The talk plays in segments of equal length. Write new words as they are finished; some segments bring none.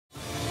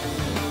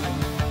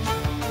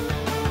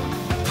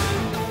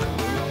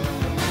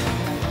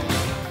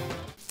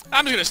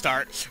I'm just gonna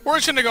start. We're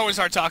just gonna go and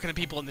start talking to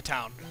people in the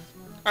town.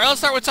 Alright, let's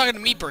start with talking to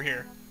Meeper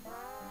here.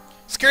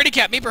 Security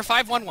Cat, Meeper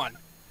 511.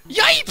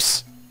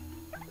 Yipes!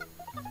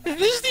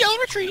 This is the old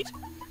retreat.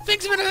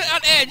 Things have been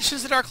on edge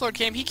since the Dark Lord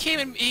came. He came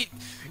and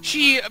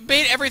she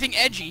made everything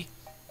edgy.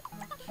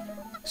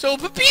 So,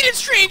 beat it,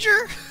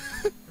 stranger!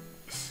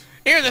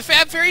 Here are the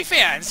Fab Fairy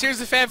fans. Here's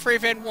the Fab Fairy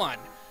fan 1.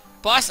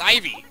 Boss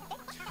Ivy.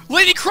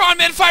 Lady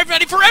Cronman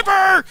 590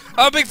 forever!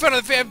 I'm a big fan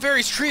of the Fab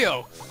Fairies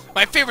trio.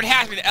 My favorite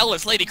has-been Ella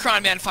is Lady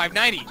Cronman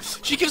 590.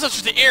 She gives us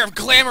just the air of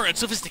glamour and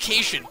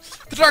sophistication.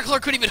 The Dark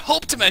Lord couldn't even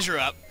hope to measure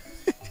up.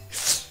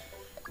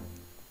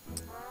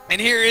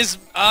 And here is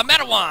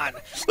Matawan.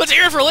 Let's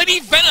hear it for Lady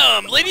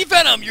Venom. Lady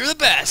Venom, you're the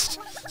best.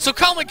 So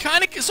calm and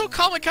kind of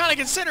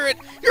considerate.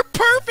 You're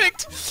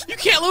perfect. You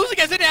can't lose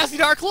against the nasty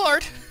Dark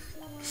Lord.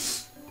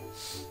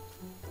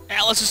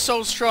 Alice is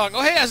so strong.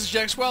 Oh hey,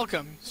 Jax,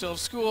 welcome. Still have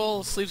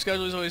school. Sleep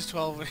schedule is always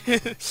 12.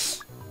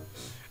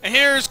 And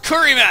here's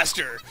Curry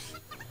Master.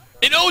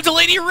 An ode to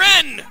Lady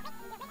Wren.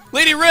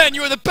 Lady Wren,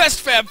 you are the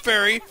best Fab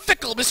Fairy.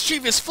 Fickle,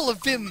 mischievous, full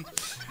of vim.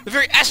 The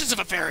very essence of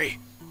a fairy.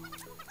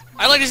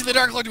 I'd like to see the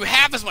Dark Lord do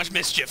half as much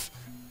mischief.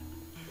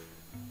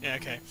 Yeah,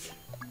 okay.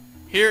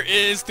 Here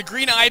is the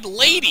green-eyed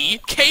lady,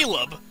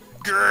 Caleb.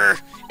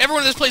 Grr.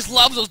 Everyone in this place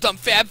loves those dumb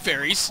Fab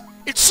Fairies.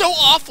 It's so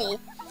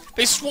awful.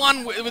 They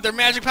swan with their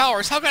magic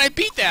powers. How can I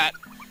beat that?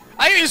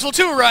 I'm useful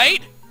too,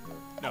 right?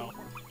 No.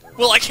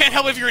 Well, I can't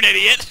help if you're an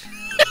idiot.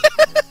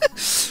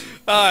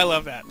 Oh, I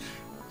love that.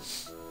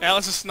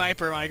 Alice is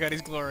Sniper. My god,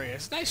 he's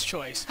glorious. Nice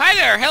choice. Hi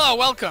there. Hello,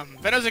 welcome.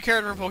 Venom's a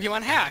character from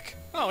Pokemon Hack.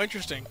 Oh,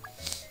 interesting.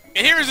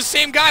 And here is the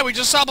same guy we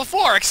just saw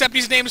before, except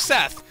he's named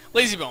Seth.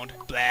 Lazyboned.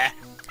 Blah.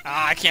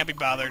 Ah, I can't be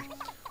bothered.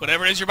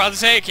 Whatever it is you're about to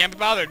say, I can't be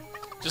bothered.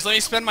 Just let me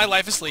spend my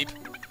life asleep.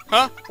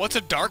 Huh? What's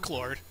a Dark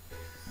Lord?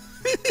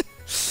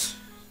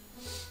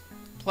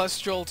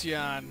 Plus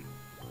Jolteon.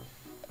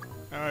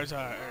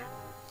 Alright.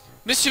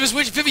 Mischievous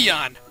Witch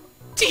Vivian.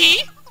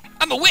 Tee!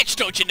 I'm a witch,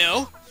 don't you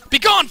know?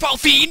 Begone, foul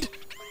fiend!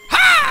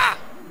 Ha!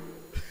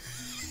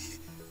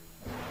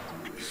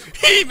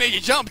 He made you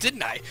jump,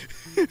 didn't I?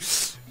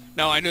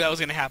 No, I knew that was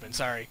gonna happen,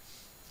 sorry.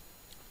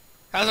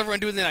 How's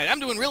everyone doing tonight? I'm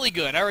doing really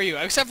good, how are you?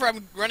 Except for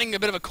I'm running a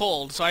bit of a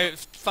cold, so I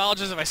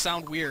apologize if I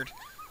sound weird.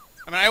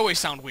 I mean, I always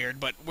sound weird,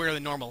 but weirder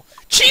than normal.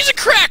 Cheese and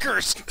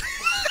crackers!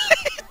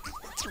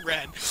 It's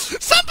Ren.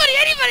 Somebody,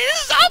 anybody,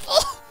 this is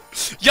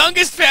awful!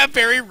 Youngest Fab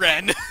Fairy,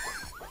 Ren.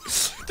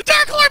 The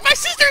Dark Lord, my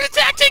sister's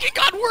attack, taken,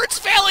 gone, words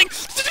failing!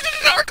 The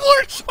Dark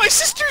Lord, my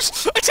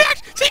sister's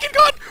attacked, taken,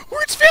 gone,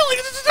 words failing!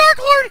 The Dark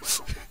Lord!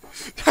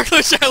 Dark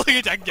Lord shouting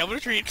attack, double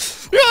retreat.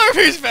 The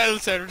army's battle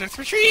center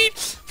retreat.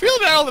 Feel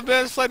the battle, the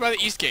band fled by the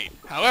east gate.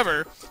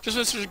 However, just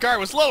when Sister's guard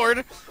was lowered,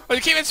 when they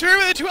came in spirit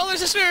with the two elder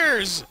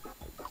sisters.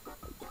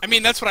 I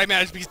mean, that's what I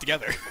managed to piece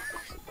together.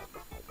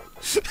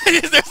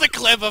 There's a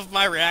clip of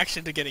my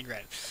reaction to getting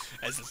red.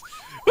 As this,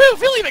 woo,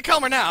 feeling a bit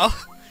calmer now.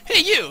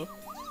 Hey, you.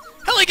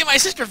 How do I get my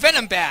sister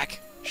Venom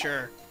back?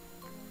 Sure.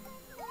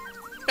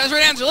 That's the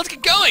right answer. Let's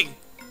get going.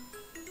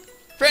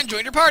 Friend,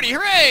 join your party.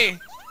 Hooray!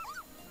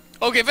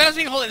 Okay, Venom's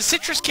being held in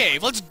Citrus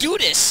Cave. Let's do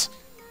this!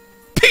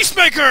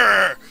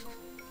 Peacemaker!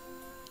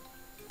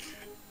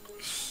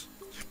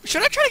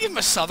 Should I try to give him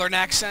a southern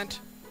accent?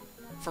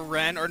 For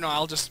Ren? Or no,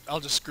 I'll just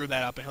screw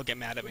that up and he'll get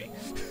mad at me.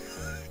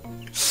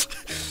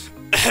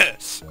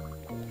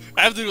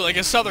 I have to do like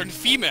a southern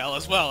female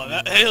as well,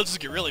 and he'll just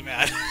get really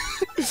mad.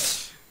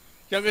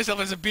 Youngest elf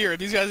has a beard.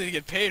 These guys need to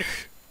get paid.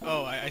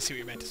 Oh, I see what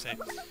you meant to say.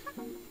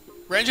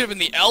 Ren should have been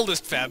the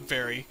eldest Fab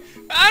Fairy.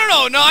 I don't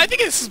know. No, I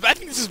think this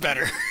is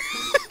better.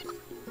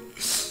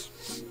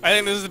 I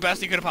think this is the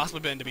best he could have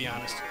possibly been, to be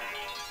honest.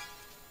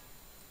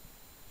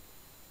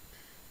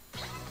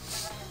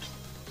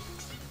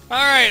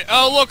 Alright,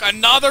 oh look,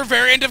 another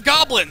variant of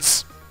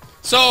goblins!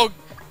 So,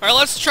 alright,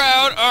 let's try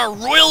out our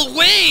Royal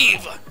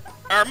Wave!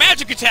 Our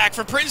magic attack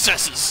for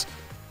princesses!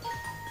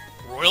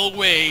 Royal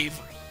Wave.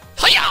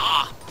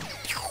 Hiya!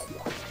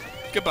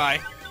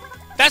 Goodbye.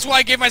 That's why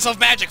I gave myself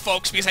magic,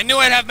 folks, because I knew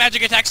I'd have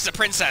magic attacks as a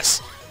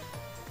princess.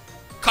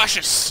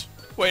 Cautious.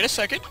 Wait a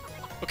second.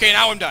 Okay,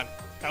 now I'm done.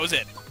 That was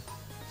it.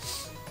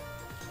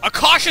 A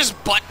cautious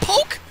butt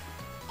poke?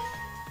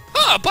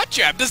 Huh, a butt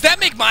jab. Does that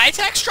make my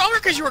attack stronger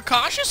because you were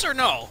cautious, or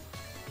no?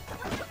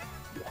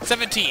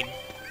 17.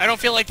 I don't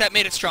feel like that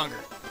made it stronger.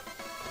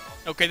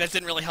 Okay, that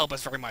didn't really help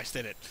us very much,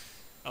 did it?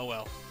 Oh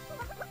well.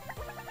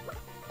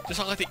 Just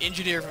sound like the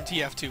engineer from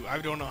TF2. I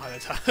don't know how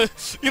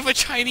that's... You have a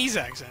Chinese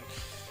accent.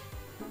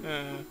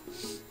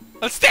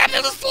 Let's stab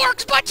them with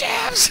forks, butt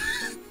jabs!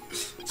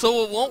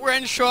 So won't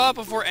Ren show up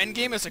before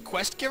endgame as a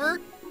quest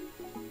giver?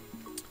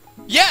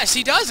 Yes,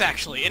 he does,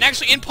 actually. And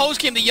actually, in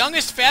postgame, the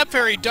youngest Fab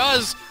Fairy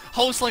does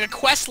host, like, a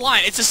quest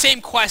line. It's the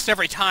same quest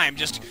every time,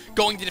 just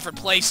going to different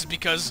places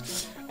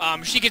because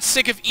she gets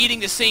sick of eating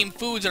the same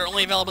foods that are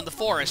only available in the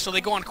forest, so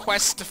they go on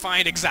quests to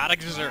find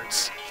exotic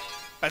desserts.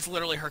 That's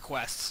literally her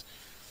quests.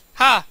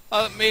 Ha!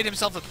 Made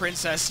himself a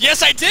princess.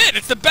 Yes, I did!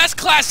 It's the best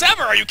class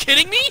ever! Are you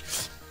kidding me?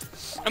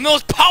 I'm the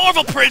most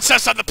powerful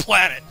princess on the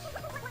planet!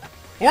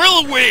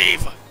 Royal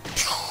Wave!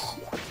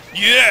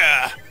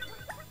 Yeah!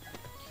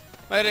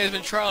 My day has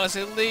been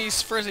trialless at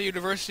least. First at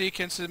university,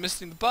 consider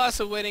missing the bus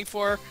I was waiting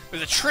for.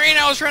 There's a train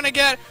I was trying to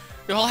get.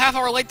 You're a whole half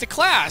hour late to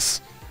class.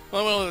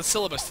 Well, I went over the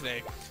syllabus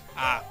today.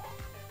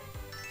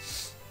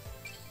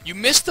 You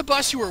missed the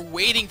bus you were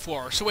waiting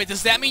for. So wait,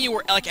 does that mean you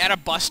were like at a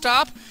bus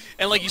stop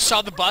and like you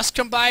saw the bus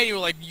come by and you were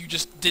like you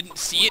just didn't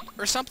see it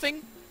or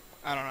something?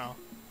 I don't know.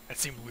 That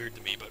seemed weird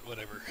to me, but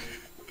whatever.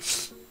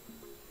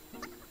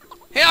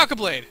 Hey,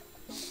 Aquablade!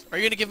 Are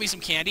you gonna give me some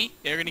candy?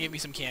 Yeah, you're gonna give me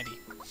some candy.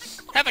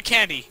 Have a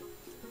candy.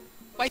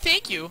 Why,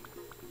 thank you.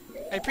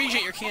 I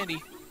appreciate your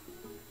candy.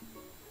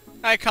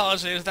 Hi,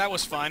 college days. That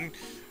was fun.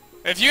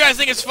 If you guys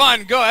think it's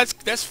fun, go.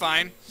 That's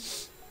fine.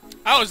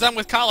 I was done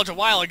with college a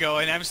while ago,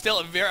 and I'm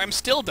still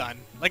done.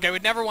 Like I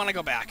would never want to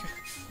go back.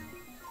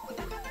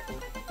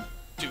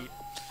 Dude.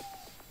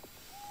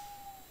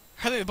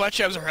 I think the butt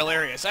jabs are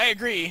hilarious. I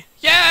agree.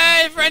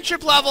 Yay!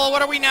 Friendship level!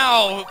 What are we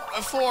now?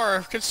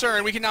 4.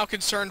 Concern. We can now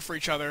concern for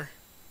each other.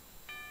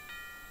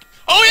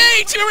 Oh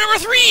yay! Team member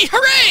 3!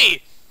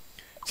 Hooray!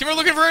 Team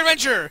member looking for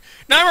adventure.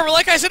 Now remember,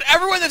 like I said,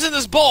 everyone that's in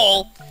this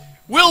bowl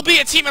will be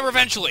a team member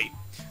eventually.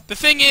 The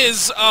thing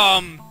is,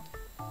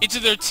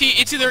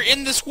 it's either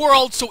in this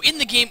world, so in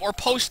the game, or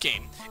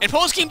post-game. And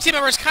post-game team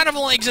members kind of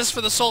only exist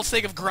for the sole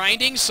sake of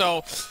grinding,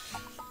 so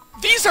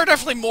these are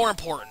definitely more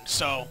important,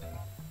 so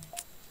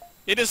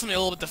it is something a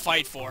little bit to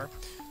fight for.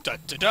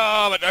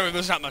 Da-da-da, but I mean,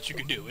 there's not much you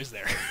can do, is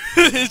there?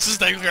 It's just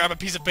like grab a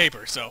piece of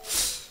paper, so...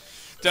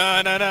 It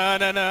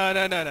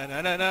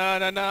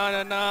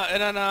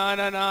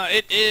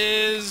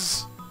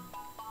is...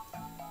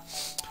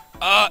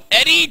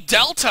 Eddie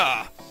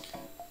Delta!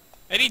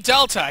 Eddie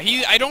Delta.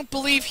 I don't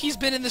believe he's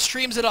been in the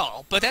streams at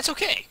all, but that's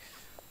okay.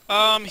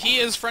 He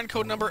is friend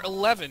code number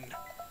 11.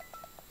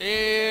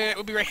 It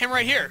would be him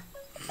right here.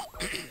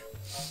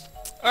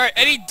 Alright,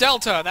 Eddie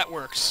Delta. That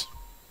works.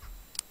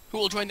 Who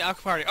will join the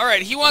Aqua Party?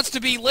 Alright, he wants to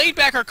be laid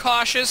back or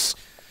cautious,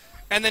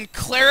 and then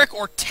cleric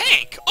or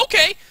tank.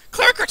 Okay,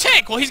 cleric or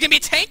tank. Well, he's gonna be a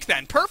tank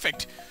then.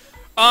 Perfect.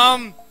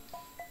 Wait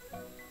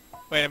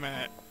a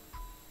minute.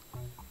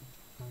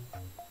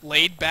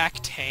 Laid back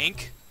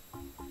tank?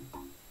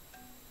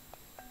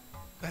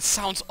 That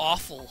sounds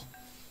awful.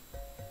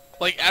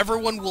 Like,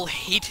 everyone will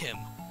hate him.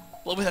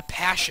 With a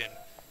passion.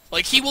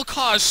 Like, he will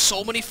cause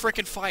so many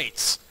frickin'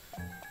 fights.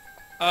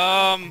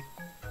 Hey,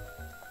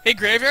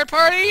 Graveyard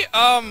Party?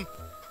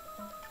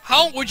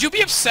 How would you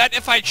be upset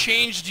if I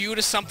changed you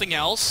to something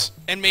else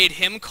and made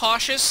him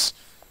cautious?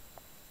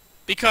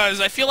 Because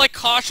I feel like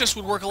cautious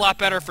would work a lot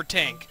better for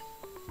tank.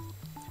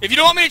 If you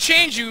don't want me to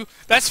change you,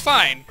 that's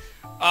fine.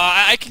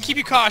 I can keep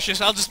you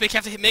cautious. I'll just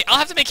have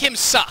to make him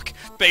suck,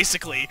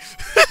 basically.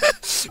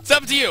 It's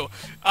up to you.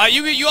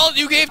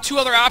 You gave 2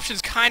 other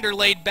options, kinda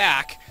laid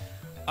back.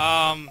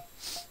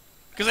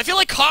 Because I feel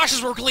like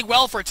cautious work really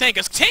well for a tank.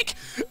 Because tank,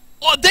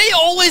 well, they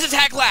always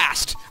attack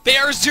last. They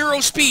are 0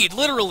 speed,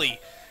 literally.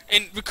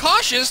 And with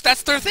cautious,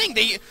 that's their thing.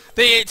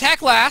 They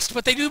attack last,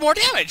 but they do more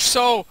damage.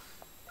 So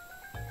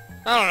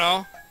I don't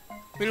know.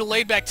 We need a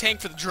laid back tank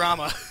for the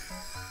drama.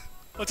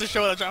 Let's just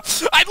show the drama.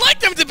 I'd like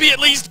them to be at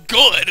least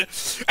good.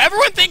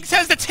 Everyone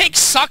says the tank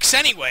sucks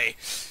anyway.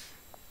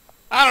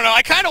 I don't know.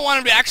 I kind of want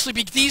him to actually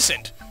be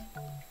decent.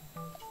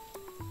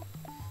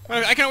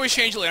 I can always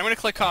change it later. I'm going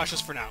to click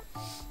cautious for now.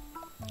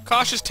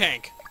 Cautious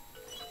tank.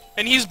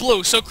 And he's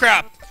blue, so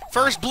crap.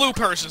 First blue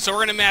person, so we're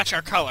going to match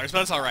our colors, but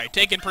that's alright.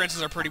 Tank and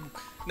princess are pretty...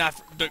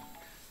 not...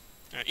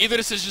 either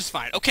decision is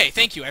fine. Okay,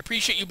 thank you. I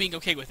appreciate you being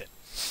okay with it.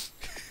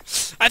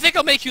 I think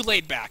I'll make you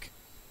laid back.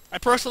 I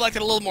personally like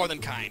it a little more than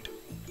kind.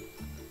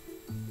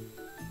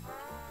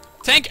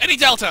 Tank Eddie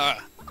Delta!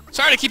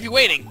 Sorry to keep you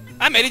waiting.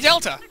 I'm Eddie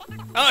Delta.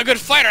 I'm a good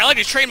fighter. I like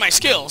to train my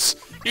skills.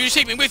 You just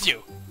take me with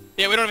you.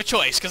 Yeah, we don't have a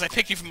choice, because I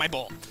picked you from my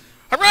bowl.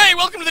 Hooray!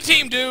 Welcome to the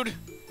team, dude!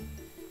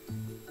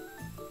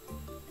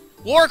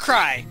 War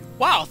Cry!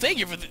 Wow, thank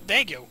you for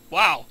thank you.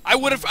 Wow. I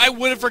would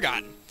have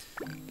forgotten.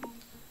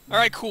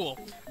 Alright, cool.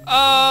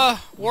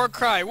 War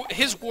Cry.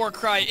 His War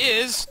Cry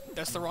is...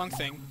 that's the wrong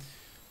thing.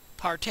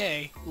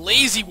 Partay.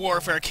 Lazy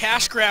Warfare.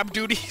 Cash Grab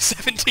Duty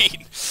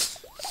 17.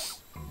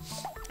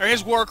 Or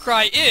his War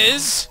Cry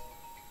is...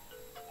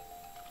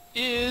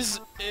 is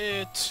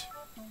it...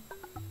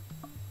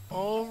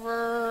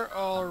 over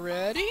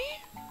already?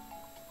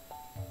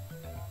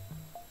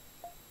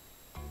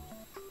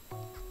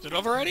 Is it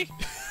over already?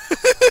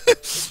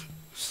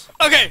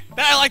 Okay,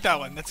 I like that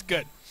one. That's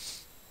good.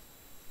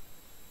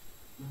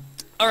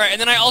 Alright, and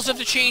then I also have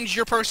to change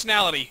your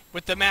personality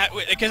with the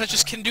because I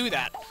just can do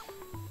that.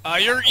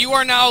 You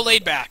are now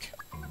laid back.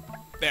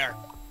 There.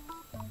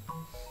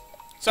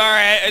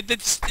 Sorry, it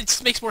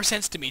just makes more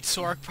sense to me,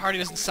 so our party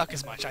doesn't suck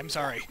as much. I'm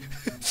sorry.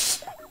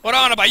 What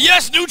on about?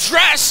 Yes, new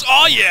dress!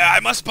 Oh yeah, I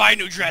must buy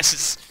new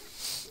dresses.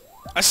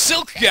 A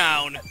silk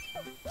gown.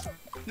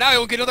 Now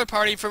we'll get another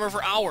party from her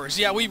for hours.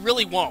 Yeah, we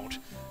really won't.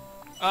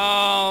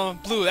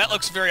 Blue. That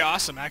looks very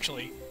awesome,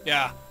 actually.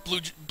 Yeah,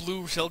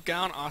 blue silk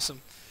gown.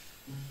 Awesome.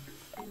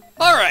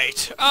 All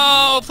right.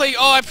 I'll play.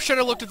 Oh, I should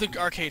have looked at the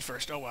arcade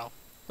first. Oh well.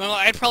 Well,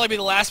 I'd probably be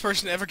the last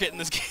person to ever get in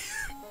this game.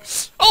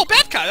 Oh,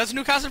 Batka! That's a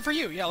new costume for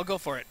you. Yeah, I'll go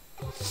for it.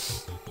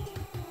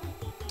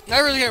 Not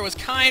really here. It was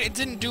kind. It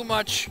didn't do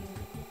much.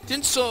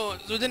 So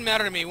it didn't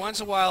matter to me. Once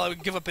in a while, I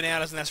would give up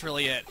bananas, and that's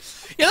really it.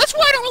 Yeah, that's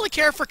why I don't really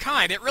care for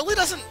kind. It really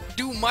doesn't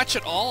do much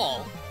at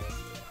all.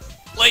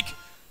 Like,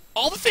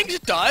 all the things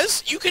it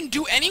does, you can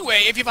do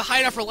anyway if you have a high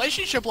enough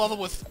relationship level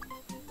with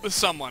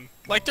someone.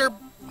 Like their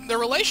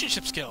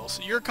relationship skills.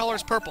 Your color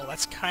is purple.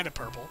 That's kind of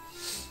purple.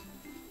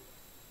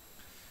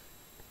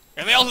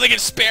 And they can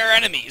spare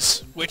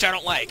enemies, which I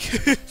don't like.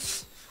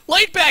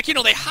 Light back, you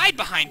know, they hide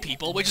behind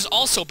people, which is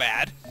also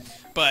bad.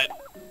 But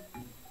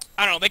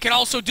I don't know, they can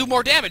also do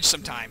more damage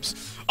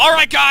sometimes.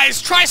 Alright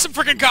guys, try some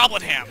freaking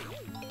Goblin Ham!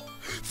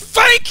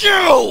 Thank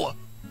you!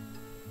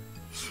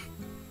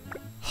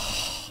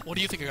 What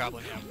do you think of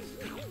Goblin Ham?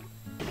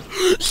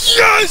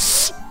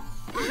 Yes!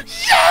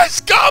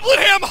 Yes! Goblin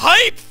Ham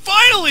hype!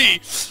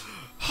 Finally!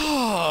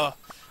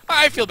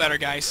 I feel better,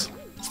 guys.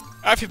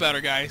 I feel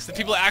better, guys. The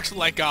people actually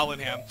like Goblin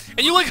Ham.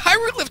 And you like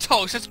hieroglyph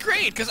toast, that's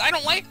great, because I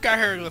don't like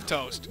hieroglyph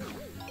toast.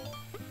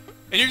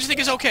 And you just think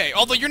it's okay.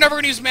 Although you're never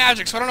gonna use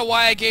magic, so I don't know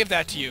why I gave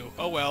that to you.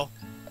 Oh well.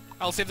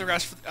 I'll save the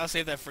rest. I'll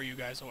save that for you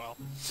guys. Oh well.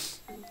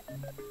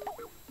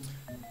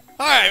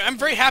 All right, I'm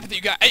very happy that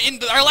you got.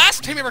 Our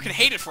last team member can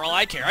hate it for all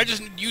I care. I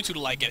just need you two to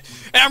like it,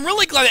 and I'm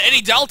really glad that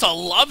Eddie Delta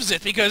loves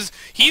it because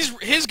his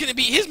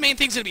main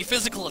thing's gonna be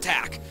physical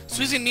attack.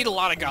 So he's gonna need a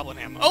lot of Goblin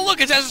Ham. Oh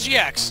look, it's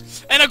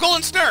SGX and a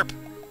golden snurp.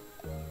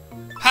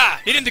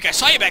 Ha! You didn't think I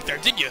saw you back there,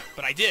 did you?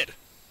 But I did.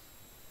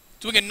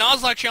 Doing a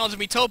Nuzlocke challenge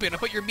with Miitopia, and I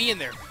put your me in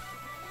there.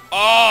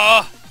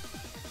 Well,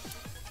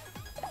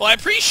 I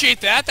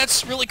appreciate that.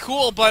 That's really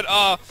cool, but,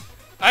 I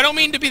don't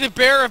mean to be the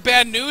bearer of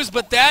bad news,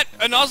 but a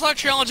Nuzlocke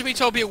challenge in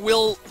Miitopia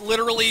will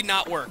literally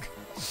not work.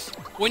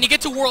 When you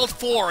get to World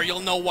 4,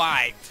 you'll know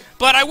why.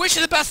 But I wish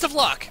you the best of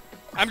luck.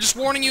 I'm just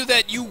warning you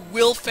that you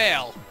will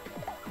fail.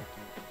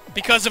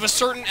 Because of a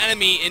certain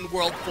enemy in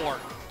World 4.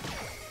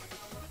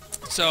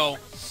 So,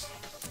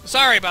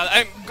 sorry about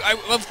that.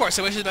 Of course,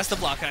 I wish you the best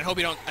of luck, and I hope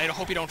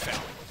you don't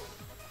fail.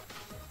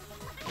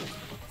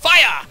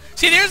 Fire!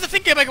 See, there's the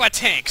thing about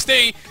tanks.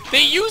 They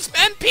use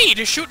MP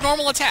to shoot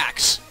normal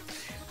attacks.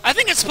 I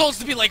think it's supposed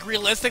to be, like,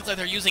 realistic, like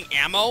they're using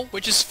ammo,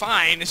 which is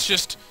fine. It's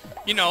just,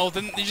 you know,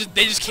 then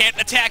they just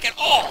can't attack at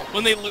all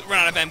when they run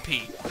out of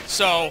MP.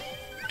 So,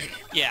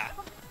 yeah.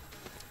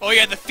 Oh,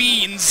 yeah, the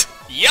Fiends.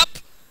 Yep,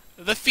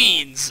 the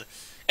Fiends.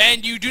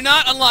 And you do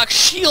not unlock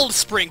Shield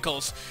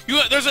Sprinkles.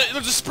 There's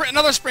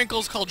another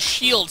Sprinkles called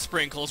Shield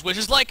Sprinkles, which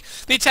is like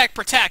the attack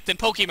Protect in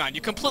Pokemon.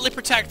 You completely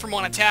protect from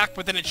one attack,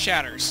 but then it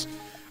shatters.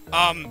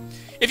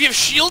 If you have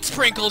Shield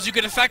Sprinkles, you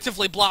can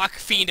effectively block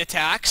Fiend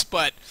attacks,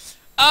 but,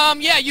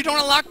 yeah, you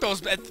don't unlock those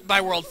by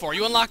World 4.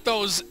 You unlock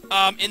those,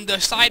 in the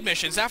side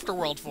missions after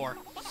World 4.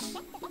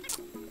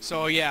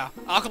 So, yeah.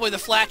 I'll play the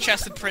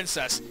Flat-Chested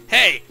Princess.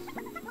 Hey!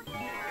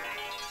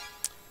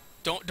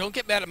 Don't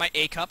get mad at my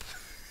A-Cup.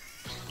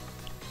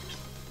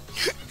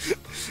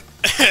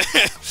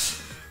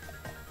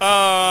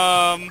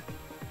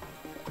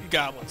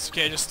 Goblins.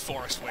 Okay, just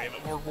Forest Wave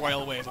or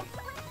Royal Wave them.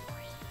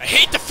 I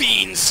hate the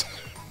Fiends!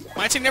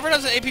 My team never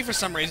does an AP for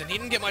some reason. He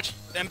didn't get much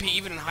MP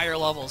even in higher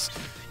levels.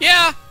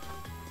 Yeah!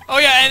 Oh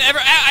yeah, and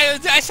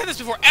I said this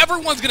before,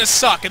 everyone's gonna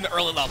suck in the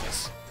early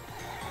levels.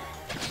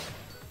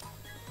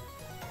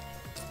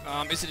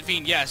 Is it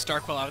Fiend? Yes,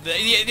 Darkfell. The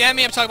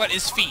enemy I'm talking about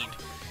is Fiend.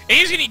 And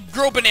he's gonna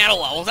grow banana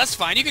levels, that's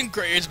fine. You can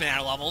raise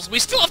banana levels. We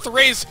still have to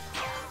raise...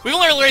 We've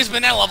only raised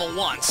banana level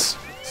once,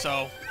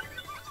 so...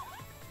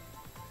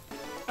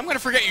 I'm gonna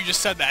forget you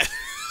just said that.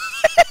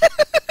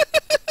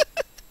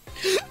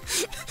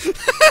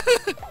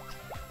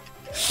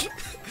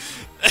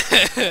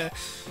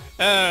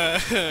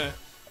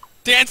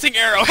 Dancing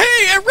Arrow.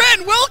 Hey,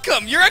 Ren,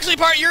 welcome! You're actually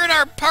you're in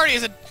our party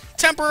as a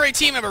temporary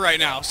team member right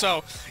now,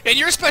 so... And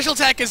your special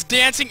attack is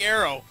Dancing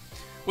Arrow,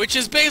 which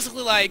is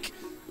basically like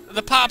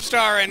the pop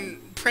star and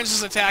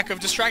princess attack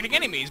of distracting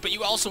enemies, but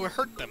you also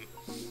hurt them.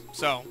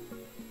 So...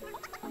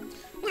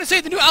 I'm gonna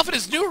say the new outfit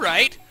is new,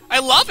 right? I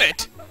love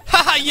it!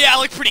 Haha, yeah, I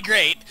look pretty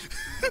great.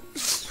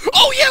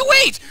 Oh, yeah,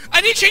 wait!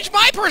 I need to change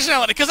my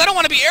personality, because I don't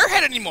want to be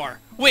Airhead anymore.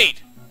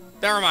 Wait.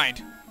 Never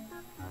mind.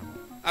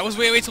 I was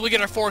wait till we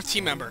get our 4th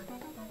team member.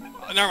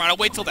 Never mind, I'll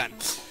wait till then.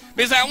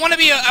 Because I want to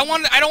be I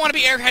don't want to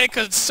be Airheaded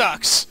because it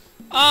sucks.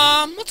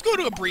 Let's go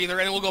to a breather,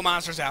 and we'll go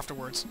monsters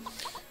afterwards.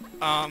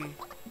 Ren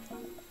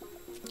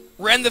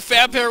the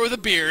Fab Bear with a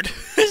beard.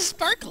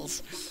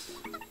 Sparkles.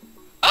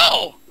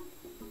 Oh!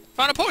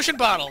 Found a potion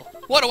bottle.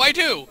 What do I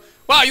do?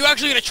 Wow, you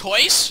actually get a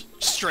choice?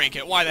 Just drink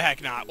it. Why the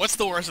heck not? What's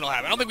the worst that'll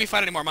happen? I don't think we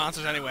fight any more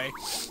monsters anyway.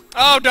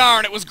 Oh,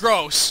 darn. It was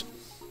gross.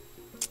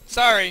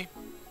 Sorry.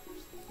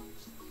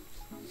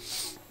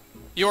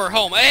 You're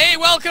home. Hey,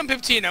 welcome,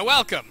 Piptina.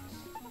 Welcome.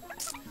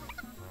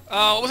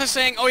 What was I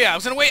saying? Oh, yeah. I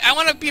was gonna wait. I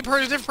want to be a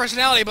different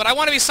personality, but I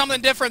want to be something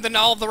different than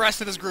all the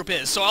rest of this group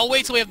is. So I'll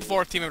wait till we have the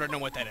 4th team member to know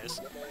what that is.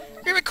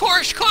 You're a bit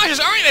cautious,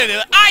 aren't you?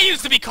 I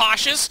used to be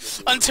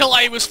cautious until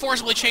I was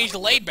forcibly changed to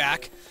laid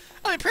back.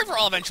 I prepare for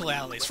all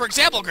eventualities. For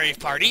example, Grave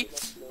Party,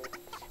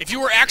 if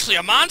you were actually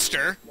a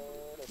monster,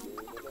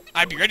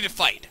 I'd be ready to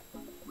fight.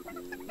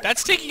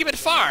 That's taking a bit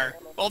far,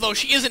 although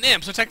she is an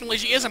imp, so technically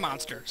she is a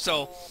monster.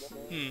 So,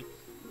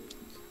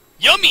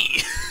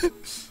 Yummy!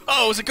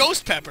 Oh, it was a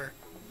ghost pepper.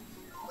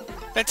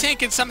 That tank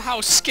can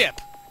somehow skip.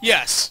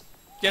 Yes.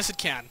 Yes, it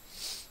can.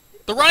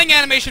 The running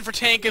animation for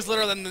tank is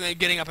literally them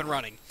getting up and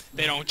running.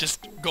 They don't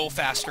just go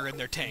faster in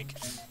their tank.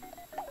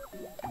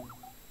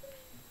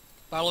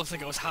 That looks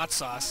like it was hot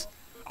sauce.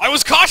 I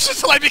was cautious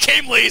until I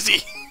became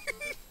lazy!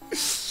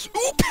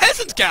 Ooh,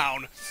 peasant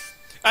gown!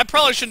 I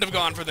probably shouldn't have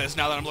gone for this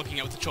now that I'm looking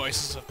at what the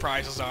choices of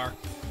prizes are.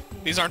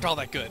 These aren't all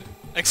that good.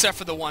 Except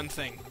for the one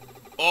thing.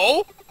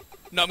 Oh?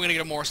 No, I'm gonna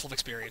get a morsel of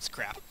experience.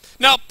 Crap.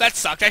 Nope, that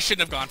sucked. I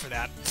shouldn't have gone for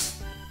that.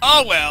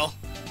 Oh well.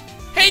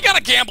 Hey, you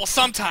gotta gamble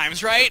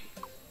sometimes, right?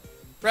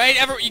 Right?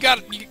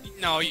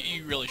 No,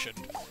 you really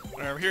shouldn't.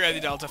 Whatever, here at the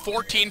Delta.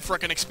 14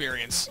 frickin'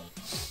 experience.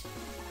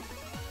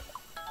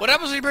 What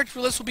episode you predict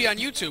for this will be on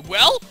YouTube?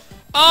 Well,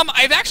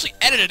 I've actually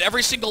edited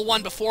every single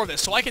one before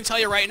this, so I can tell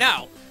you right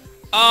now.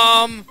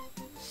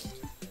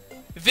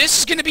 This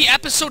is gonna be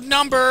episode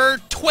number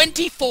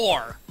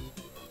 24.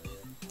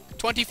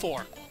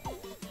 24.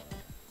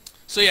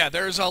 So yeah,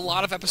 there's a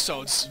lot of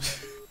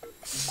episodes.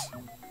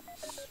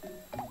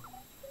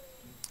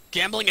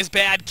 Gambling is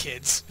bad,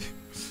 kids.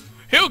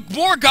 Here,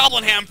 more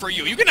Goblin Ham for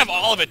you. You can have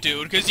all of it,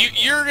 dude, because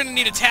you're gonna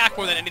need attack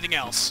more than anything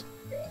else.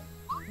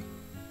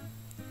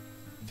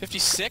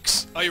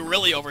 56? Oh, you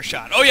really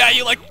overshot. Oh yeah,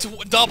 you like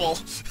double.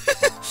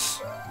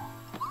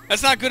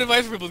 That's not good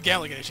advice for people with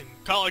gambling addiction.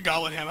 Call it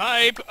Goblin Ham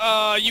hype.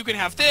 You can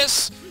have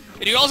this.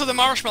 And you also have the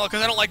marshmallow,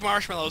 because I don't like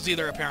marshmallows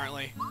either,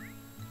 apparently.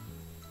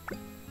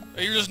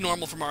 You're just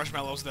normal for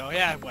marshmallows, though.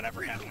 Yeah,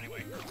 whatever happened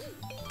anyway.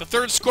 The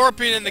third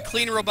scorpion in the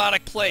clean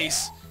robotic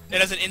place. It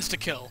has an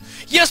insta-kill.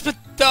 Yes, but,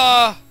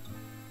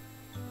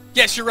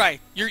 yes, you're right.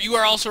 You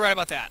are also right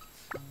about that.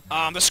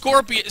 The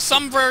scorpion...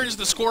 Some versions of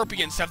the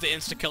scorpions have the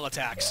insta-kill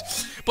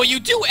attacks. But you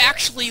do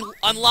actually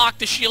unlock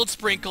the shield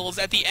sprinkles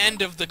at the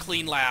end of the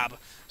clean lab.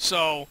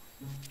 So...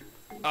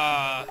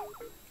 I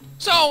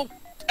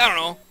don't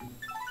know.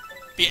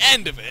 The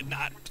end of it,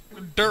 not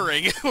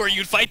during, where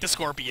you'd fight the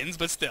scorpions,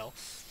 but still.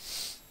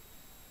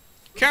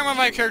 Can't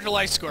remember if my character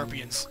likes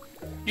scorpions.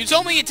 You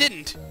told me it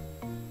didn't.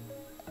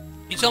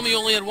 You told me you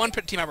only had one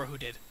team member who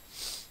did.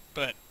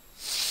 But...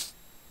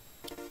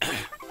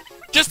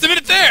 Just a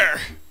minute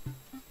there!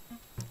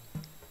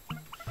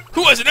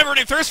 Who has a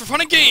never-ending thirst for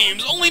fun and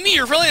games? Only me,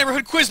 your friendly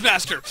neighborhood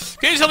quizmaster.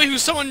 Can you tell me who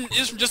someone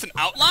is from just an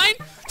outline?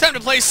 Time to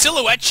play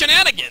Silhouette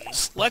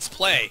Shenanigans. Let's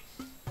play.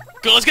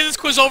 Good, let's get this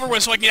quiz over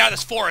with so I can get out of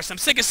this forest. I'm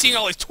sick of seeing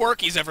all these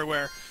twerkies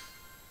everywhere.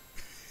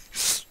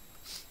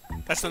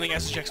 That's something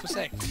SSX would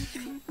say.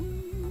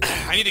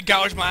 I need to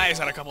gouge my eyes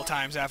out a couple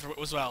times after it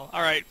was well.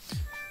 Alright.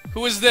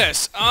 Who is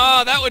this?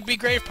 That would be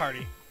Grave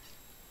Party.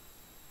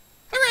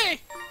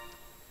 Hooray!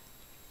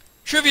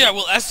 Trivia,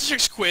 will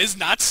SSX quiz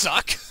not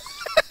suck?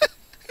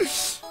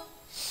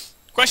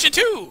 Question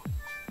 2.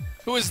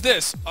 Who is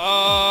this?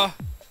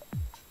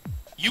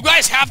 You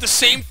guys have the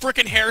same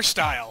frickin'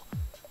 hairstyle.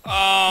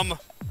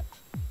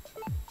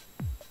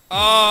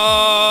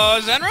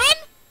 Zenron?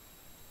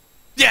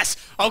 Yes!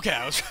 Okay,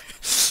 I was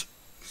right.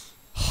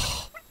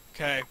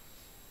 Okay.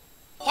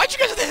 Why'd you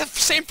guys have the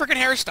same frickin'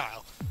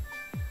 hairstyle?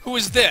 Who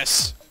is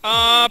this?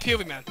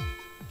 POV man.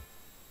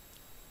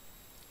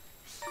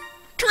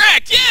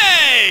 Correct!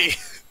 Yay!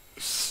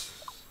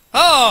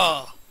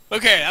 Oh!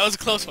 Okay, that was a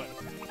close one.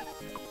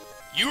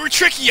 You were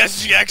tricky,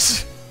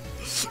 SGX!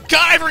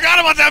 God, I forgot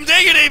about them!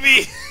 Dang it,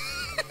 AB!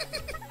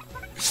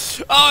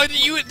 Oh,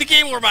 the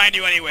game will remind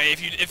you anyway,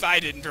 if I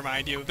didn't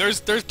remind you. There's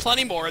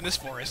plenty more in this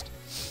forest.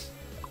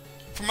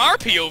 From our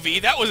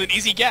POV, that was an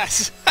easy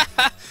guess.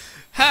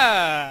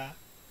 Ha!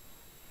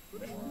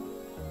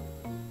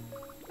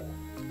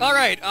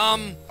 Alright,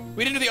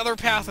 we didn't do the other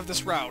path of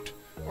this route.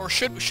 Or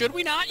should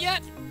we not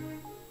yet?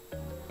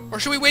 Or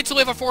should we wait till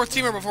we have a fourth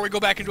teamer before we go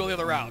back and do all the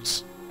other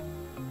routes?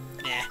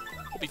 Nah,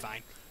 we'll be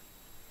fine.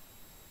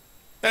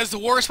 That is the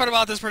worst part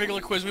about this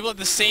particular quiz. We have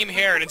the same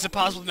hair, and it's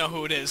impossible to know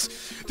who it is.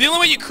 The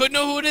only way you could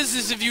know who it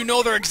is if you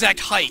know their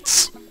exact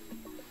heights.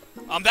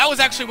 That was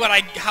actually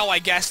how I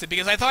guessed it,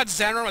 because I thought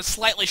Zenron was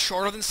slightly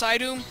shorter than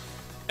Psydoom,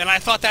 and I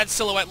thought that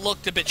silhouette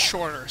looked a bit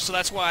shorter, so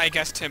that's why I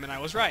guessed him, and I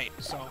was right,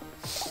 so...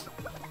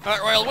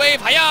 Alright, Royal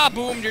Wave, hiya,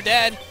 boom, you're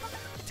dead.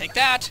 Take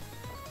that.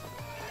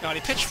 Naughty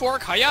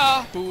Pitchfork,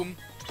 hiya, boom.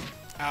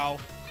 Ow.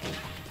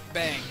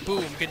 Bang,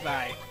 boom,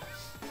 goodbye.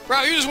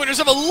 Bro, you just won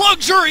yourself a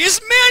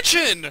luxurious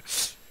mansion!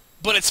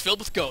 But it's filled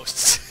with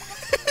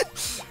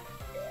ghosts.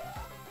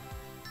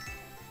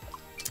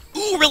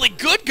 Ooh, really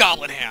good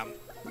Goblin Ham.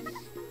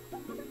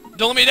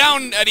 Don't let me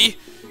down, Eddie.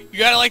 You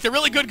gotta like the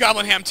really good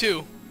Goblin Ham,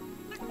 too.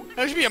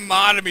 That should be a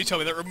mod of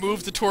Miitopia that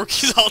removed the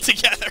Torquies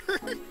altogether.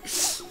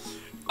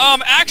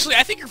 Actually,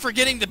 I think you're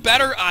forgetting the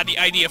better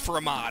idea for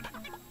a mod.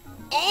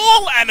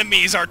 All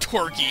enemies are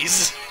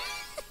Torquies.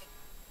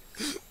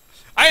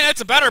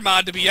 That's a better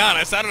mod, to be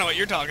honest. I don't know what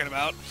you're talking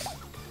about.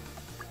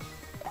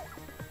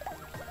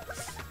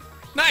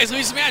 Nice,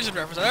 Luigi's Mansion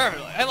reference.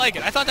 I like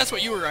it. I thought that's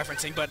what you were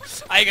referencing,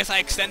 but I guess I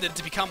extended it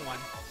to become one.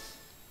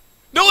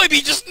 No,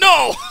 AB, just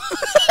no!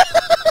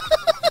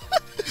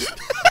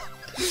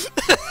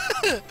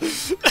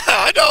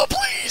 No,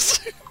 please!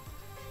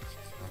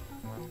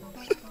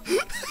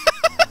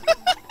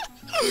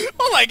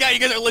 You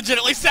guys are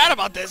legitimately sad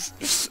about this.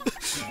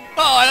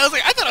 Oh, I was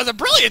like, I thought it was a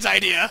brilliant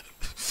idea.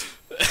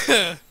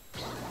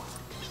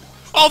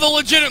 Although,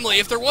 legitimately,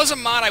 if there was a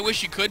mod I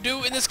wish you could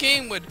do in this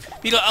game, would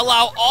be to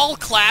allow all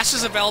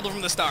classes available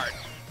from the start.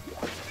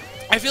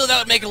 I feel that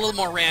would make it a little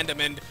more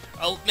random and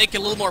make it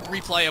a little more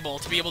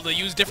replayable to be able to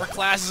use different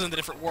classes in the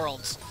different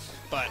worlds.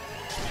 But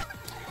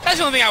that's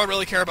the only thing I would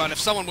really care about if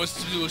someone was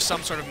to do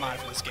some sort of mod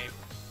for this game.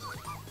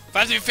 If I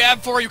have to be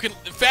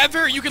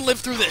Fab4, you can live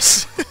through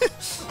this.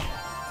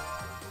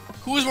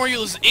 Who is more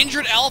useless,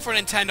 Injured Elf or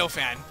Nintendo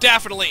fan?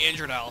 Definitely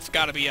Injured Elf,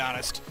 gotta be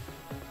honest.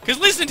 Because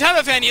at least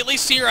Nintendo fan, you at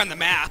least see her on the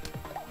map.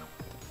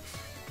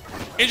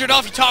 Injured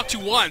Elf you talk to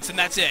once, and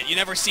that's it. You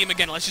never see him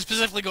again unless you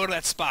specifically go to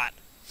that spot.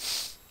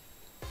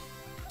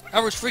 I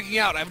was freaking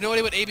out. I have no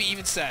idea what AB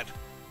even said.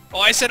 Oh,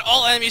 I said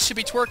all enemies should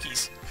be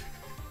twerkies.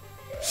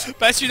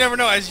 Best you never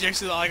know, as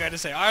actually all I got to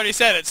say. I already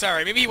said it,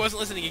 sorry. Maybe he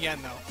wasn't listening again,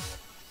 though.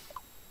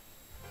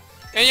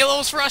 And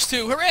yellows for us,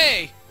 too.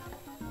 Hooray!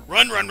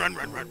 Run, run, run,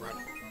 run, run, run.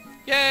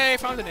 Yay,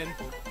 found an inn.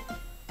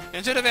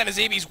 And Nintendo fan is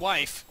AB's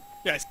wife.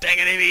 Yes, dang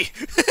it, AB.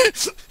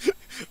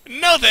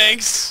 No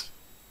thanks.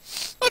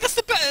 Oh, that's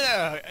the best.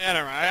 I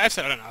don't know. I've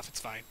said it enough.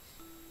 It's fine.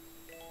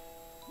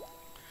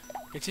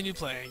 Continue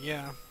playing.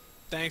 Yeah.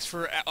 Thanks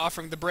for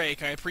offering the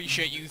break. I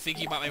appreciate you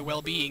thinking about my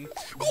well-being.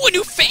 Ooh, a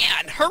new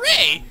fan!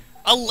 Hooray!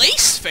 A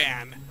lace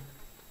fan.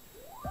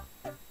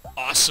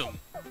 Awesome.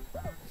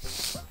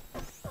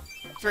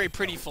 Very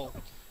prettyful.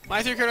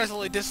 My three characters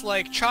only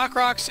dislike Chalk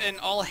Rocks and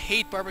all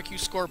hate Barbecue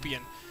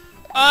Scorpion.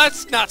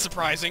 It's not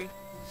surprising.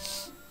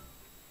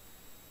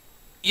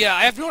 Yeah,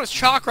 I have noticed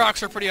Chalk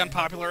Rocks are pretty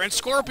unpopular, and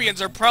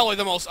Scorpions are probably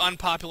the most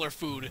unpopular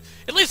food.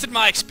 At least in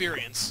my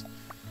experience.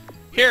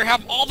 Here,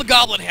 have all the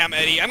Goblin Ham,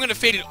 Eddie. I'm gonna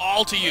feed it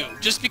all to you,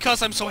 just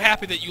because I'm so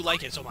happy that you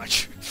like it so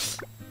much.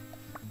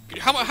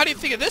 How do you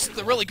think of this? It's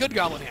a really good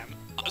Goblin Ham.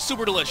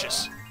 Super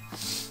delicious.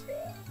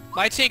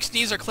 My tank's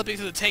knees are clipping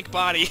to the tank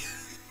body.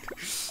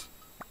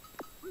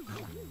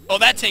 Oh,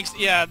 that tank's...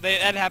 Yeah,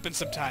 that happens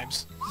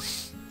sometimes.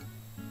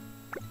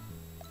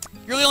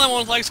 You're the only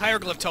one who likes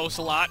hieroglyph toast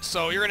a lot,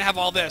 so you're gonna have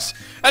all this.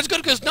 That's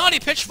good because Naughty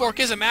Pitchfork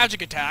is a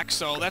magic attack,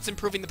 so that's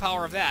improving the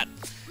power of that.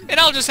 And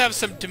I'll just have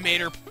some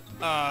tomato...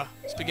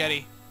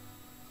 spaghetti.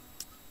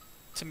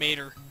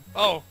 Tomato.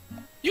 Oh,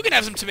 you can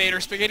have some tomato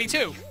spaghetti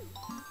too.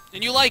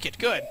 And you like it,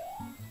 good.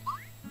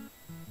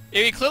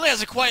 He clearly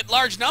has a quite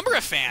large number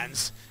of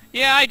fans.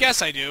 Yeah, I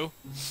guess I do.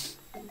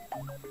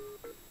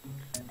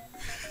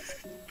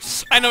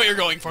 I know what you're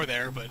going for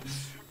there, but...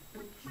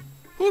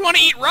 Who would want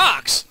to eat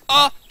rocks?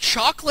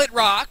 Chocolate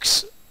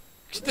rocks.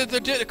 They're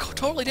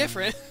totally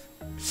different.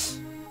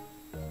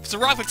 If it's a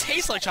rock that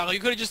tastes like chocolate,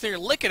 you could have just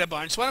lick it a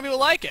bunch. So why don't people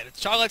like it?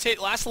 Chocolate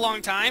lasts a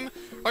long time.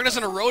 Rock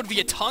doesn't erode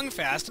via tongue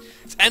fast.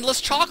 It's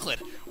endless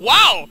chocolate.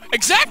 Wow!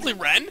 Exactly,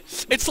 Ren!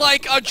 It's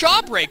like a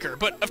Jawbreaker,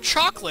 but of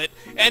chocolate,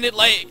 and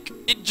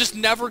it just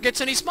never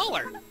gets any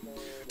smaller.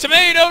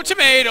 Tomato,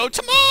 tomato,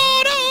 tomato!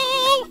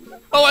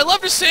 Oh, I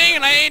love to sing,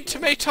 and I ain't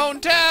tomato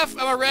deaf.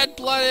 I'm a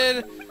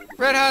red-blooded,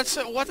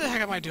 red-hot... What the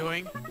heck am I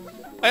doing?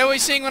 I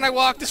always sing when I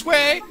walk this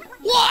way.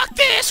 Walk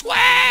this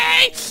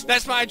way!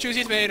 That's my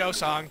Juicy Tomato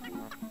song.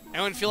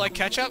 Anyone feel like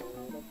ketchup?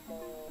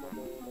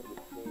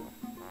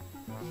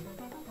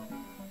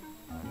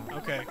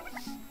 Okay.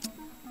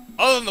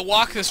 Other than the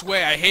walk this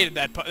way, I hated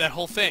that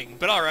whole thing.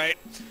 But all right.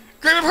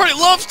 Gravy Party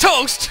loves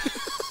toast.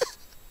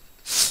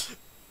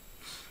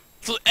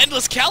 So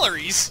endless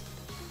calories.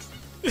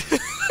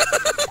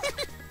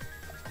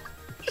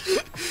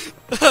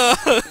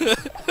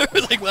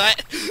 Like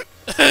what?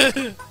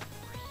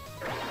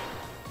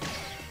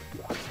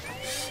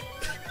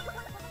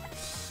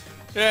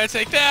 Yeah,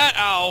 take that.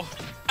 Ow.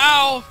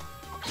 Ow!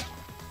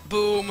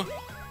 Boom.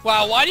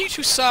 Wow, why do you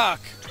two suck?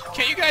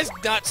 Can't you guys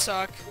not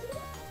suck?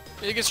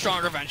 You get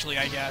stronger eventually,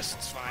 I guess.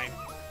 It's fine.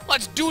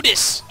 Let's do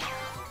this!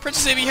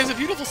 Princess Amy has a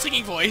beautiful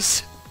singing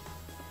voice.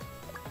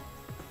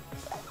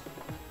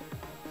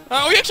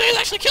 We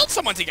actually killed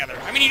someone together.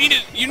 I mean,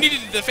 you needed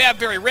the Fab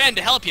Berry Ren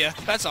to help you.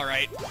 That's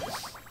alright.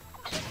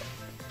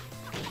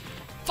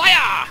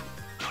 Fire!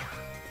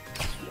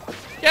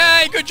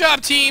 Yay, good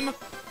job, team!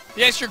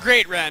 Yes, you're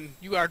great, Ren.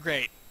 You are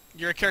great.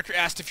 Your character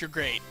asked if you're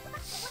great.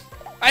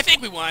 I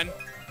think we won.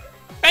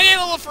 Any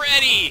level for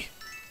Eddie!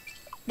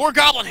 More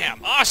Goblin Ham.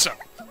 Awesome.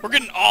 We're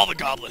getting all the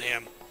Goblin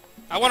Ham.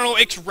 I want to know what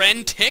makes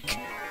Ren tick.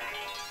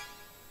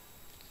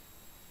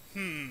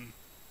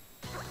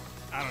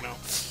 I don't know.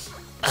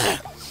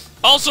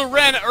 Also,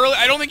 Ren,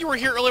 I don't think you were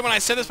here earlier when I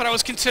said this, but I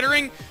was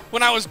considering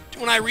when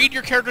I read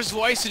your character's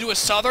voice to do a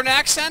southern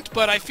accent,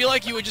 but I feel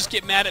like you would just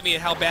get mad at me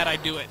at how bad I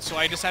do it, so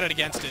I decided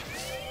against it.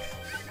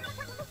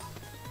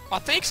 Aw,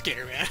 thanks,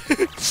 Gator Man.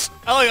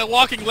 I like a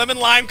walking lemon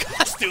lime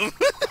costume.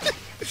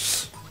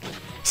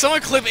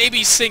 Someone clip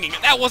AB singing.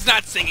 That was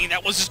not singing,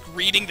 that was just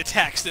reading the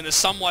text in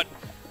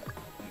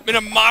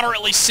a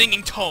moderately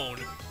singing tone.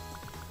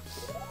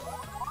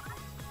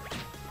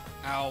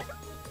 Ow.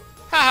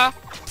 Haha.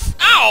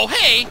 Ow,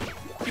 hey!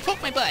 You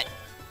poked my butt.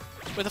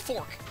 With a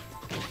fork.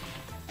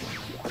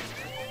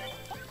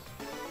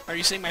 Are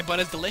you saying my butt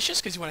is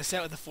delicious because you want to say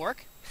it with a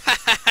fork?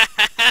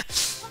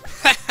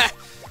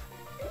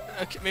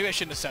 Okay, maybe I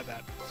shouldn't have said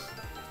that.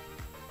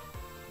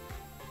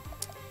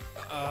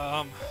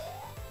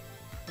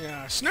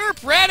 Yeah,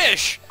 Snurp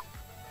Radish!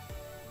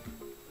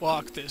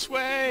 Walk this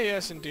way,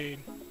 yes indeed.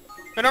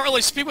 I don't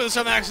really speak with a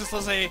southern accent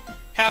unless I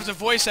have to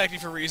voice acting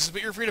for reasons,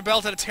 but you're free to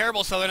belt at a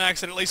terrible southern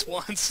accent at least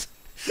once.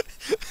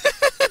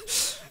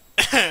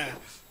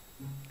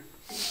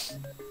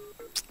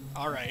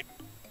 Alright.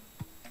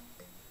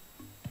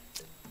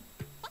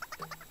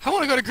 I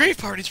want to go to Grave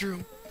Party's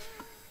room.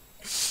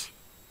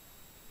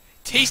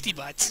 Tasty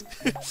butts.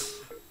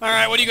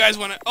 Alright, what do you guys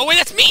want to... Oh, wait,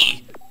 that's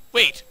me!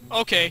 Wait,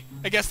 okay.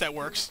 I guess that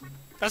works.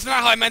 That's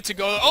not how I meant to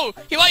go. Oh,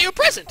 he bought you a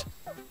present!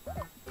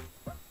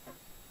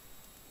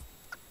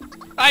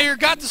 I here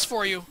got this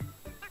for you.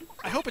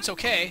 I hope it's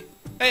okay.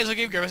 Hey, so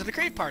give Garrus at the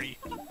Grave Party.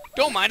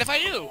 Don't mind if I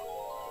do.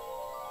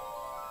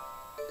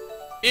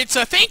 It's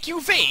a thank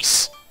you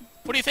vase.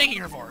 What are you thanking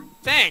her for?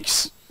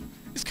 Thanks.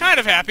 He's kind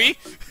of happy.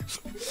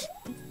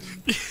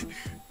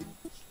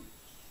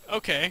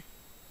 Okay.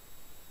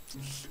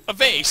 A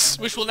vase,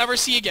 which we'll never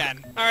see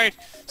again. Alright.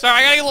 Sorry,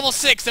 I gotta get level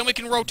 6, then we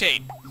can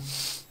rotate.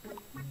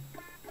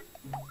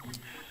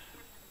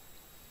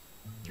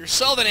 Your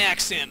southern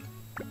accent.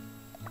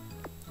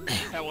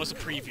 That was a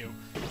preview.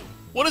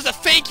 What is a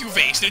thank you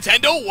vase,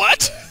 Nintendo?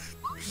 What?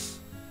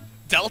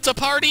 Delta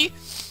Party?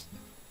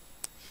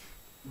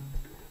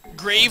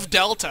 Grave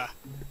Delta.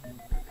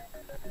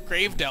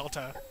 Grave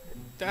Delta.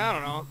 I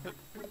don't know.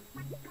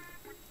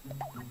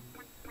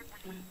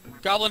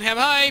 Goblin Ham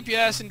hype,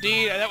 yes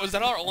indeed. Was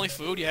that our only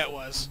food? Yeah, it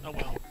was. Oh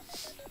well.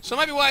 So it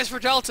might be wise for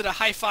Delta to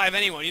high-five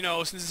anyone, you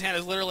know, since his hand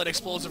is literally an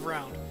explosive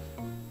round.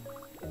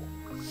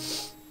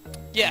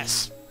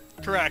 Yes.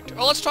 Correct.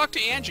 Oh, let's talk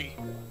to Angie.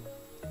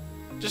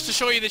 Just to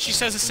show you that she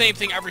says the same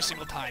thing every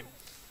single time.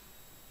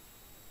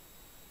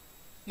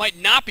 Might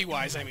not be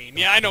wise, I mean.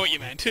 Yeah, I know what you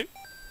meant.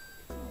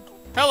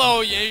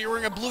 Hello, you're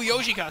wearing a blue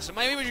Yoshi costume.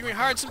 My English can be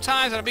hard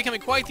sometimes, and I'm becoming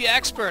quite the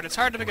expert. It's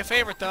hard to pick a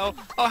favorite, though.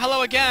 Oh,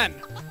 hello again.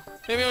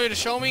 Maybe you want to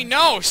show me?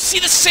 No! See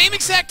the same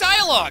exact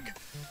dialogue!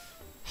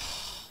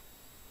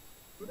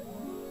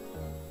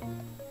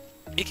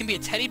 It can be a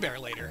teddy bear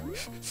later.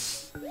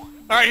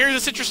 Alright, here's the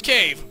Citrus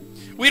Cave.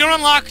 We don't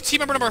unlock team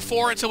member number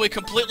 4 until we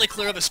completely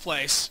clear this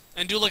place.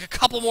 And do like a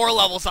couple more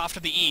levels off to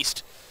the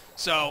east.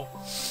 So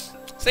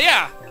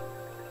yeah.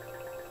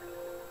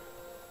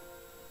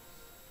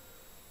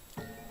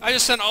 I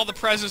just sent all the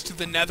presents to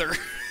the Nether.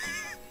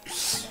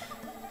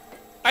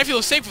 I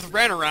feel safe with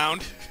Ren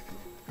around.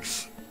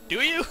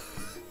 Do you?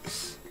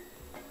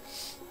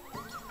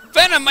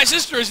 Venom, my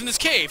sister is in this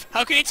cave.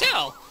 How can you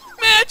tell?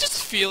 Man,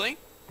 just a feeling.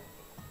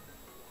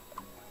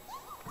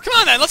 Come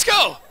on then, let's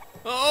go.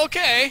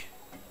 Okay.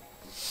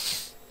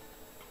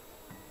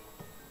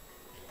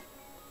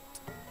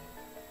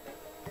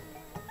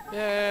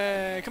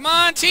 Yay! Come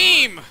on,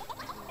 team!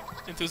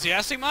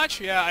 Enthusiastic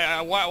much? Yeah,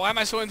 why am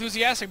I so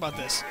enthusiastic about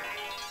this?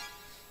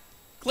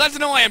 Glad to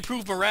know I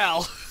improved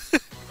morale.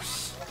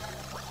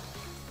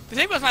 The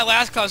thing was my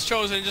last class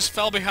chosen and just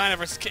fell behind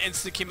ever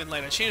since it came in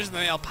late. I changed the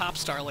name Pop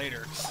Star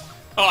later.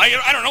 Oh, I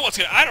don't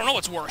know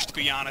what's worse, to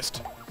be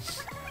honest.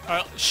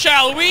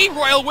 Shall we?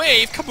 Royal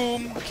Wave,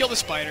 kaboom! Kill the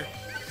spider.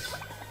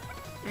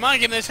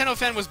 Remind him the Nintendo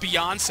fan was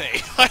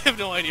Beyonce. I have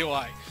no idea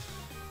why.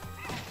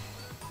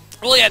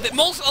 Well, yeah,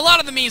 a lot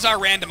of the Miis are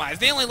randomized.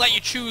 They only let you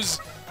choose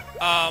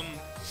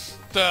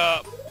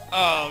the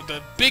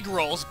big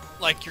roles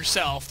like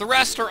yourself. The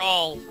rest are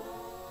all,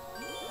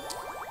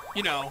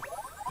 you know,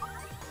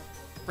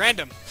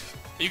 random.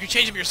 You can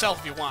change them yourself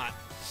if you want.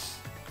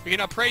 We can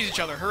now praise each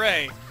other.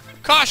 Hooray!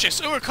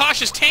 Cautious. Ooh, a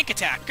cautious tank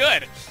attack.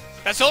 Good.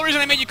 That's the only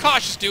reason I made you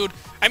cautious, dude.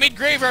 I made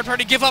Graveyard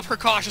Party give up her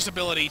cautious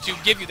ability to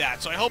give you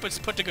that, so I hope it's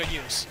put to good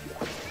use.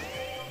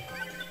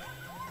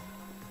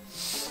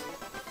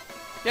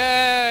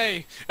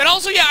 Yay! And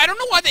also, yeah, I don't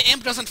know why the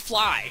imp doesn't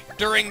fly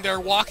during their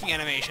walking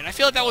animation. I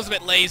feel like that was a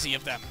bit lazy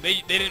of them.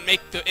 They didn't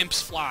make the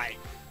imps fly.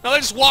 No, they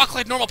just walk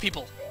like normal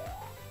people.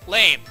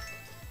 Lame.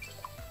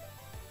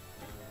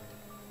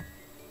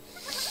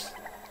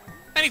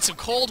 I need some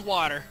cold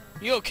water.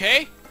 You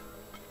okay?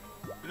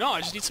 No,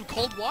 I just need some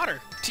cold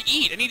water to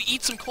eat. I need to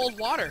eat some cold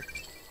water.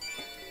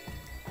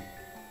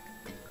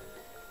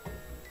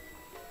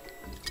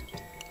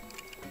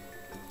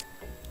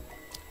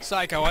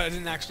 Psycho, I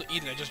didn't actually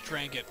eat it, I just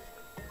drank it.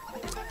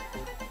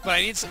 But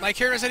I need some, my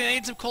character said I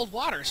need some cold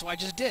water, so I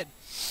just did.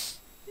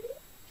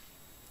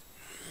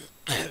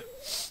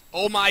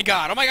 Oh my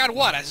god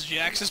what,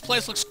 SGX? This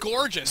place looks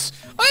gorgeous.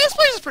 Oh, this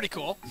place is pretty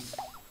cool.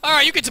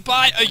 Alright, you get to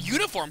buy a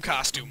uniform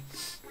costume.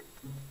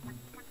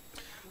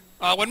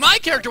 When my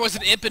character was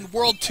an imp in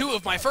World 2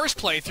 of my first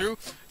playthrough,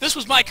 this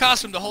was my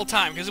costume the whole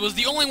time, because it was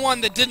the only one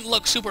that didn't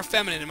look super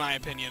feminine in my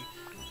opinion.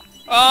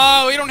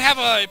 Oh, we don't have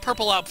a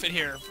purple outfit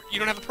here. You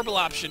don't have a purple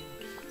option.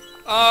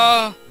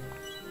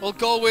 We'll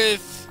go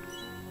with,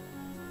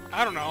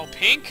 I don't know,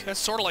 pink? That's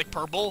sort of like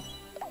purple.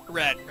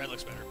 Red. Red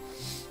looks better.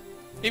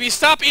 Maybe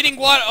stop eating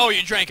water. Oh,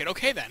 you drank it.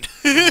 Okay, then.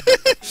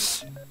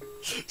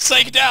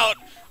 Psyched out.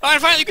 Alright,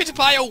 finally you get to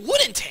buy a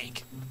wooden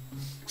tank.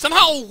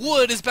 Somehow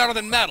wood is better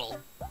than metal.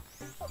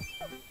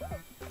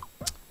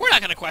 We're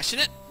not gonna question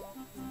it.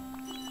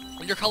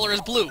 And your color is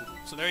blue.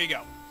 So there you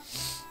go.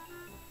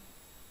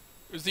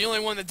 It was the only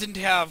one that didn't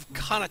have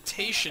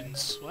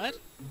connotations. What?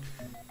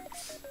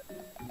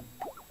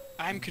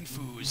 I'm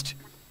confused.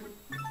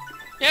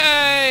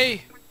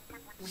 Yay!